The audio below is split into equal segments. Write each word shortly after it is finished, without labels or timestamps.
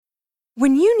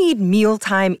When you need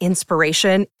mealtime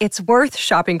inspiration, it's worth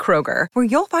shopping Kroger, where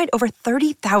you'll find over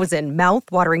 30,000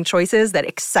 mouth-watering choices that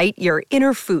excite your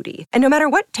inner foodie. And no matter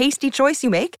what tasty choice you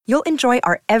make, you'll enjoy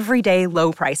our everyday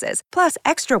low prices, plus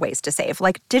extra ways to save,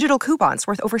 like digital coupons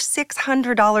worth over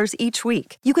 $600 each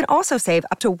week. You can also save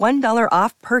up to $1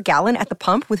 off per gallon at the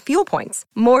pump with fuel points.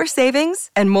 More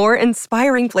savings and more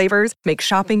inspiring flavors make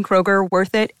shopping Kroger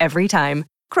worth it every time.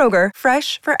 Kroger,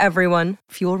 fresh for everyone.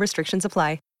 Fuel restrictions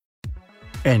apply.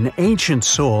 An ancient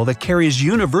soul that carries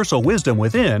universal wisdom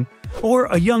within, or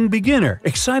a young beginner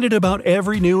excited about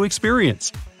every new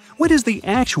experience? What is the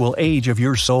actual age of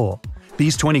your soul?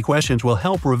 These 20 questions will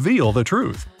help reveal the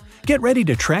truth. Get ready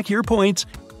to track your points.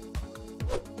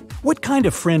 What kind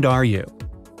of friend are you?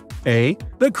 A.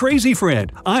 The crazy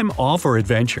friend. I'm all for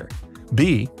adventure.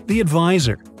 B. The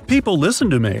advisor. People listen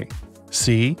to me.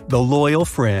 C. The loyal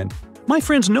friend. My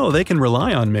friends know they can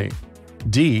rely on me.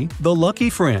 D. The lucky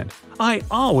friend. I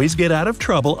always get out of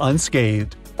trouble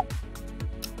unscathed.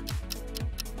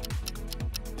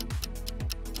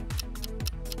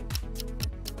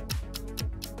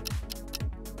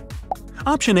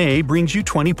 Option A brings you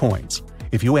 20 points.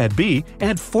 If you add B,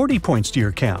 add 40 points to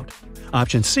your count.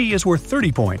 Option C is worth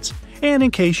 30 points. And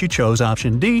in case you chose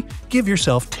option D, give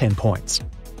yourself 10 points.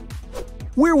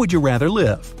 Where would you rather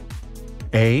live?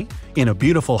 A. In a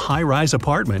beautiful high-rise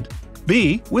apartment.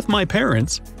 B. With my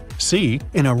parents. C.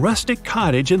 In a rustic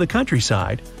cottage in the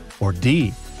countryside. Or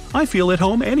D. I feel at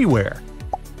home anywhere.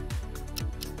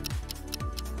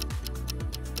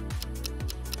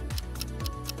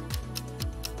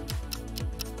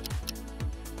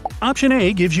 Option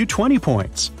A gives you 20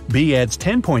 points. B adds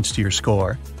 10 points to your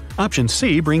score. Option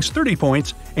C brings 30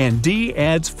 points. And D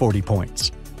adds 40 points.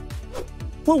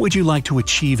 What would you like to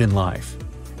achieve in life?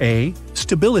 A.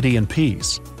 Stability and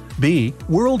peace. B.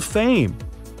 World fame.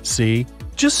 C.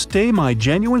 Just stay my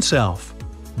genuine self.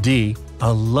 D.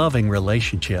 A loving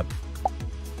relationship.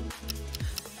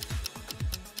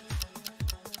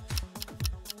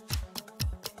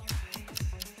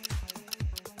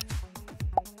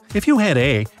 If you had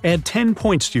A, add 10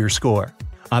 points to your score.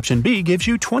 Option B gives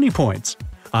you 20 points.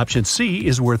 Option C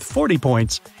is worth 40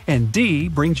 points, and D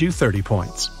brings you 30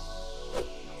 points.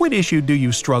 What issue do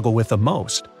you struggle with the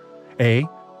most? A.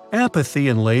 Apathy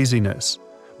and laziness.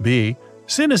 B.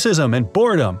 Cynicism and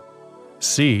boredom.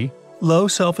 C. Low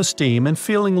self-esteem and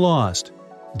feeling lost.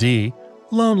 D.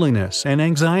 Loneliness and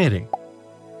anxiety.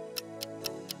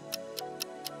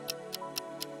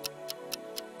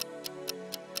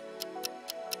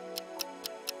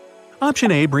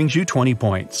 Option A brings you 20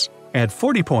 points. Add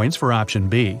 40 points for option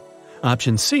B.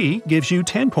 Option C gives you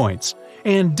 10 points.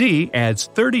 And D adds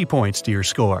 30 points to your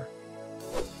score.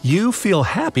 You feel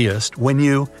happiest when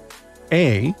you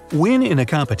A. Win in a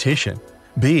competition.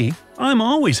 B. I'm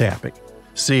always happy.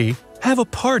 C. Have a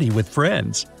party with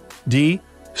friends. D.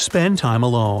 Spend time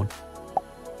alone.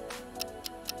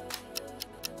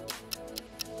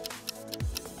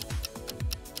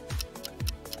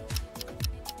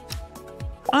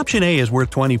 Option A is worth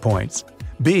 20 points.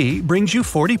 B brings you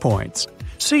 40 points.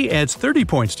 C adds 30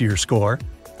 points to your score.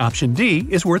 Option D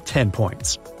is worth 10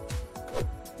 points.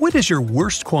 What is your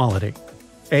worst quality?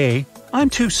 A. I'm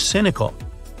too cynical.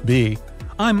 B.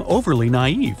 I'm overly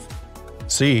naive.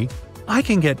 C. I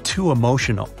can get too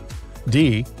emotional.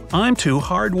 D. I'm too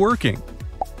hardworking.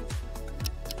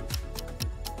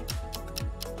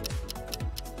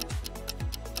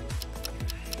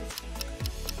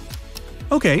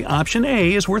 Okay, option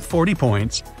A is worth 40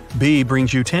 points. B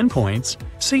brings you 10 points.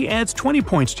 C adds 20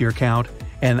 points to your count.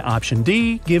 And option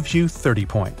D gives you 30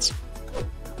 points.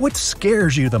 What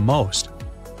scares you the most?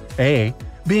 A.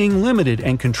 Being limited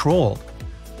and controlled.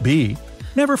 B.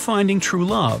 Never finding true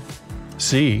love.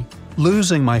 C.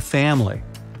 Losing my family.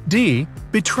 D.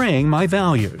 Betraying my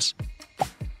values.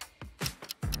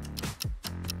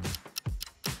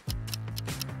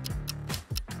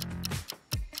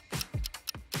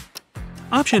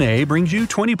 Option A brings you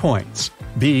 20 points.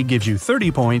 B gives you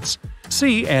 30 points.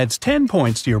 C adds 10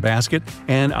 points to your basket.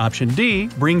 And option D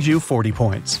brings you 40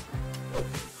 points.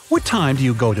 What time do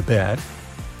you go to bed?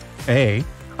 A.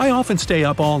 I often stay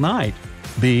up all night.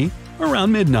 B.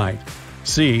 Around midnight.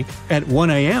 C. At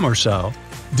 1 a.m. or so.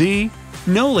 D.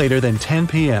 No later than 10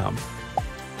 p.m.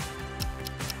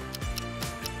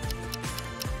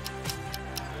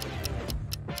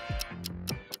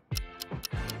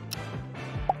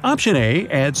 Option A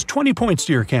adds 20 points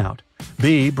to your count.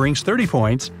 B brings 30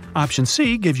 points. Option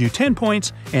C gives you 10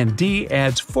 points. And D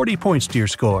adds 40 points to your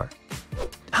score.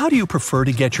 How do you prefer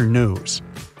to get your news?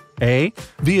 A.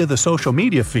 Via the social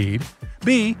media feed.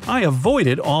 B. I avoid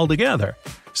it altogether.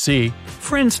 C.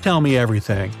 Friends tell me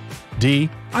everything. D.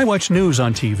 I watch news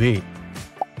on TV.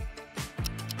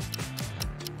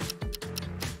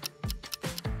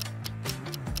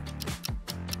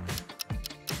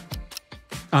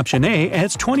 Option A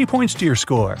adds 20 points to your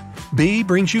score. B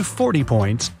brings you 40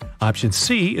 points. Option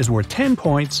C is worth 10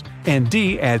 points. And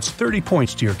D adds 30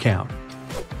 points to your count.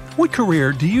 What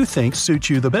career do you think suits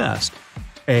you the best?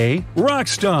 A. Rock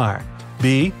star.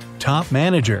 B. Top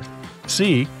manager.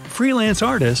 C. Freelance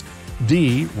artist.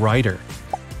 D. Writer.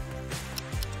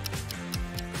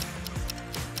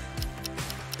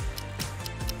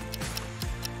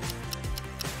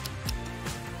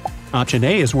 Option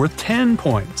A is worth 10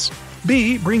 points.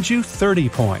 B brings you 30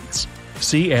 points.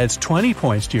 C adds 20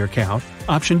 points to your count.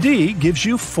 Option D gives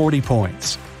you 40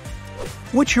 points.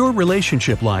 What's your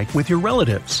relationship like with your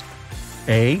relatives?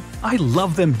 A. I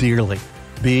love them dearly.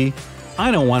 B. I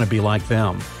don't want to be like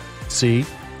them. C.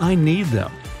 I need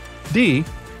them. D.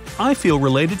 I feel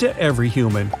related to every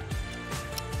human.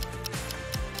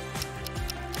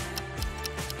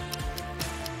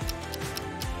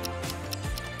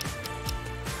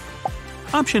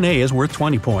 Option A is worth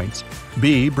 20 points.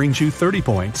 B brings you 30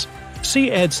 points.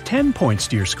 C adds 10 points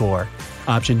to your score.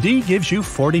 Option D gives you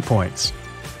 40 points.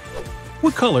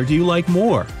 What color do you like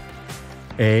more?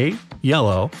 A.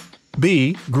 Yellow.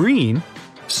 B. Green.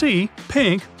 C.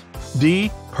 Pink.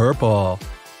 D. Purple.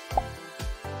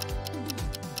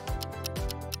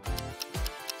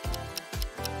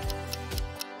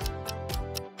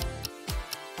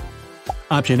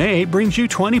 Option A brings you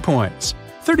 20 points.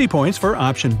 30 points for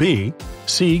option B.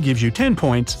 C gives you 10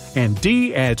 points, and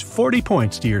D adds 40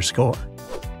 points to your score.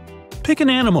 Pick an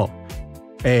animal.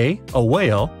 A. A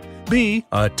whale. B.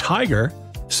 A tiger.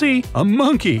 C. A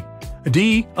monkey.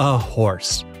 D. A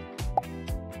horse.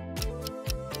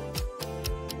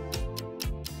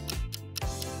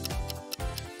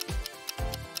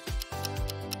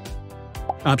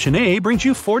 Option A brings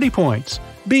you 40 points.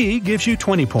 B gives you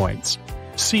 20 points.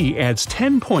 C adds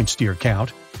 10 points to your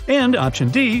count. And option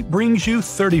D brings you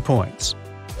 30 points.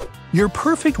 Your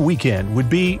perfect weekend would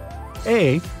be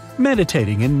A.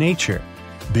 Meditating in nature.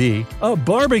 B. A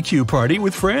barbecue party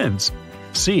with friends.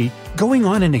 C. Going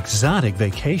on an exotic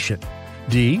vacation.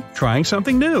 D. Trying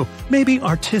something new, maybe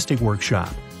artistic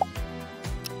workshop.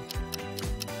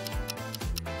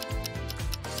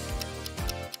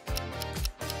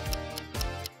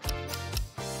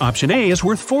 Option A is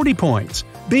worth 40 points.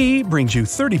 B brings you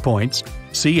 30 points.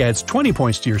 C adds 20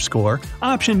 points to your score.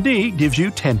 Option D gives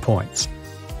you 10 points.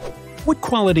 What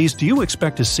qualities do you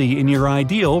expect to see in your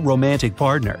ideal romantic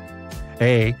partner?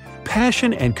 A.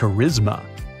 Passion and charisma.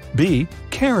 B.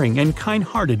 Caring and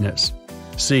kind-heartedness.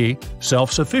 C.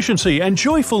 Self-sufficiency and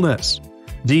joyfulness.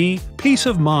 D. Peace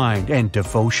of mind and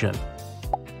devotion.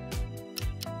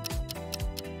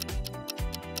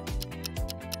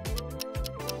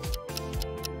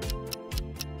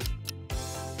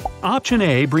 Option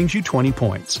A brings you 20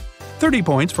 points. 30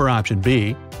 points for option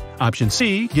B. Option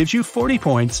C gives you 40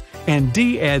 points, and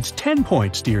D adds 10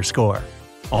 points to your score.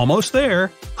 Almost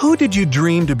there. Who did you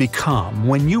dream to become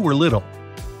when you were little?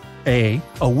 A.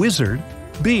 A wizard.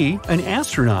 B. An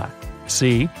astronaut.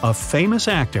 C. A famous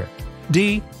actor.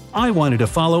 D. I wanted to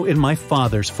follow in my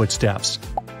father's footsteps.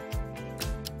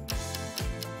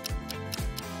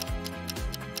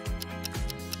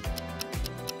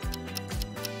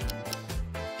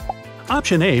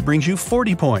 Option A brings you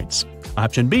 40 points.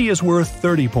 Option B is worth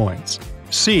 30 points.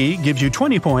 C gives you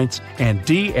 20 points, and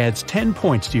D adds 10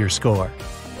 points to your score.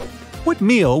 What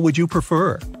meal would you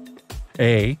prefer?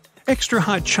 A. Extra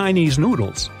hot Chinese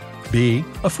noodles. B.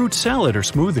 A fruit salad or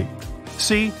smoothie.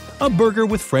 C. A burger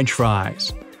with French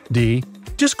fries. D.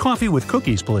 Just coffee with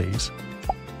cookies, please.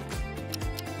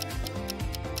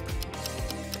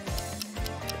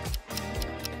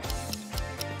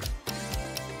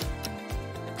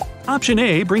 Option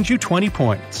A brings you 20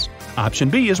 points. Option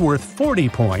B is worth 40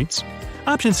 points.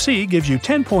 Option C gives you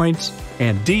 10 points,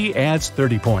 and D adds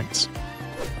 30 points.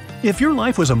 If your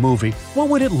life was a movie, what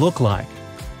would it look like?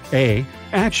 A.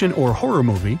 Action or horror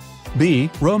movie. B.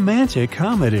 Romantic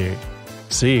comedy.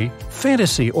 C.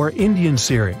 Fantasy or Indian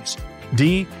series.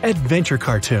 D. Adventure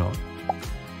cartoon.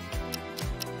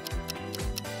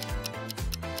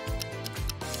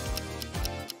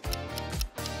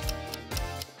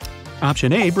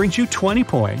 Option A brings you 20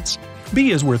 points.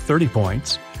 B is worth 30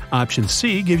 points. Option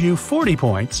C gives you 40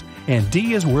 points, and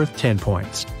D is worth 10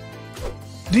 points.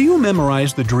 Do you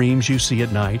memorize the dreams you see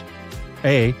at night?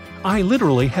 A. I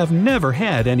literally have never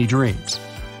had any dreams.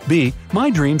 B. My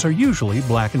dreams are usually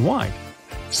black and white.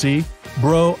 C.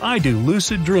 Bro, I do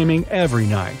lucid dreaming every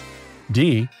night.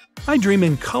 D. I dream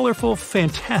in colorful,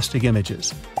 fantastic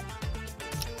images.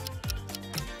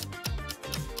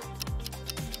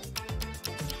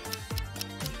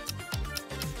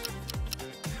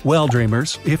 Well,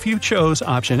 dreamers, if you chose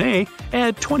option A,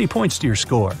 add 20 points to your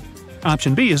score.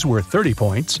 Option B is worth 30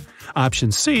 points.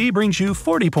 Option C brings you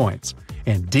 40 points.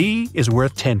 And D is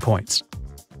worth 10 points.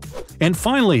 And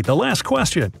finally, the last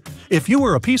question. If you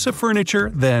were a piece of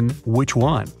furniture, then which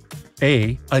one?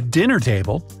 A. A dinner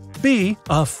table. B.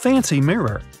 A fancy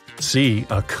mirror. C.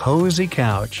 A cozy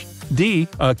couch. D.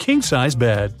 A king-size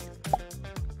bed.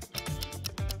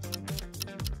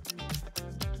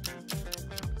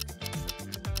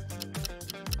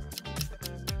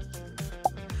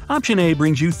 Option A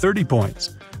brings you 30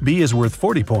 points. B is worth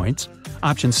 40 points.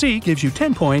 Option C gives you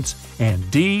 10 points.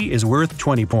 And D is worth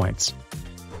 20 points.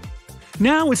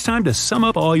 Now it's time to sum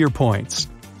up all your points.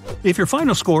 If your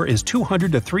final score is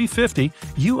 200 to 350,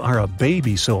 you are a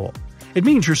baby soul. It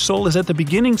means your soul is at the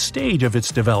beginning stage of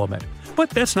its development. But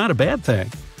that's not a bad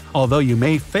thing. Although you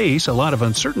may face a lot of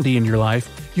uncertainty in your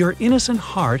life, your innocent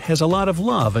heart has a lot of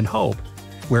love and hope.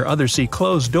 Where others see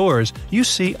closed doors, you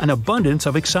see an abundance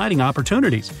of exciting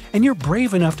opportunities, and you're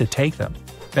brave enough to take them.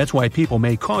 That's why people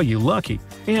may call you lucky,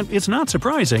 and it's not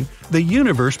surprising, the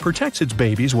universe protects its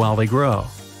babies while they grow.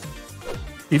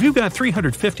 If you've got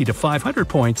 350 to 500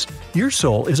 points, your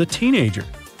soul is a teenager.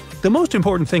 The most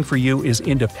important thing for you is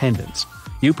independence.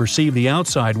 You perceive the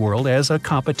outside world as a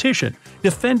competition,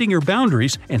 defending your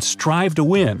boundaries and strive to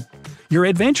win. You're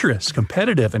adventurous,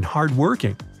 competitive, and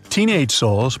hardworking. Teenage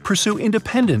souls pursue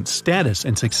independence, status,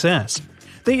 and success.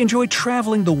 They enjoy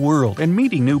traveling the world and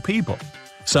meeting new people.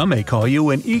 Some may call you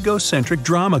an egocentric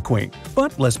drama queen,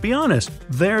 but let's be honest,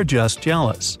 they're just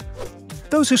jealous.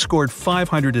 Those who scored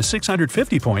 500 to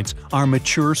 650 points are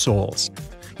mature souls.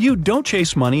 You don't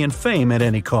chase money and fame at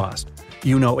any cost.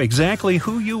 You know exactly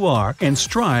who you are and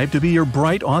strive to be your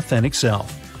bright, authentic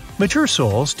self. Mature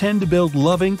souls tend to build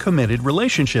loving, committed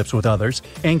relationships with others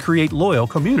and create loyal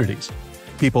communities.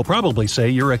 People probably say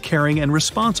you're a caring and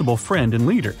responsible friend and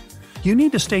leader. You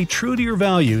need to stay true to your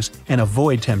values and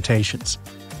avoid temptations.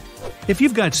 If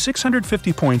you've got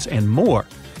 650 points and more,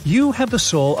 you have the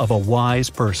soul of a wise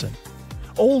person.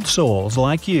 Old souls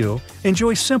like you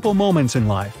enjoy simple moments in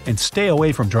life and stay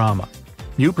away from drama.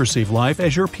 You perceive life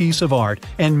as your piece of art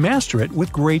and master it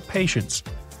with great patience.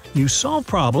 You solve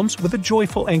problems with a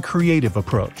joyful and creative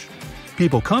approach.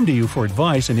 People come to you for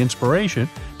advice and inspiration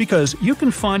because you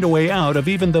can find a way out of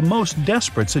even the most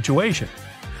desperate situation.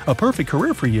 A perfect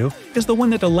career for you is the one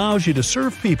that allows you to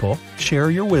serve people, share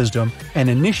your wisdom, and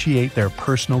initiate their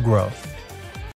personal growth.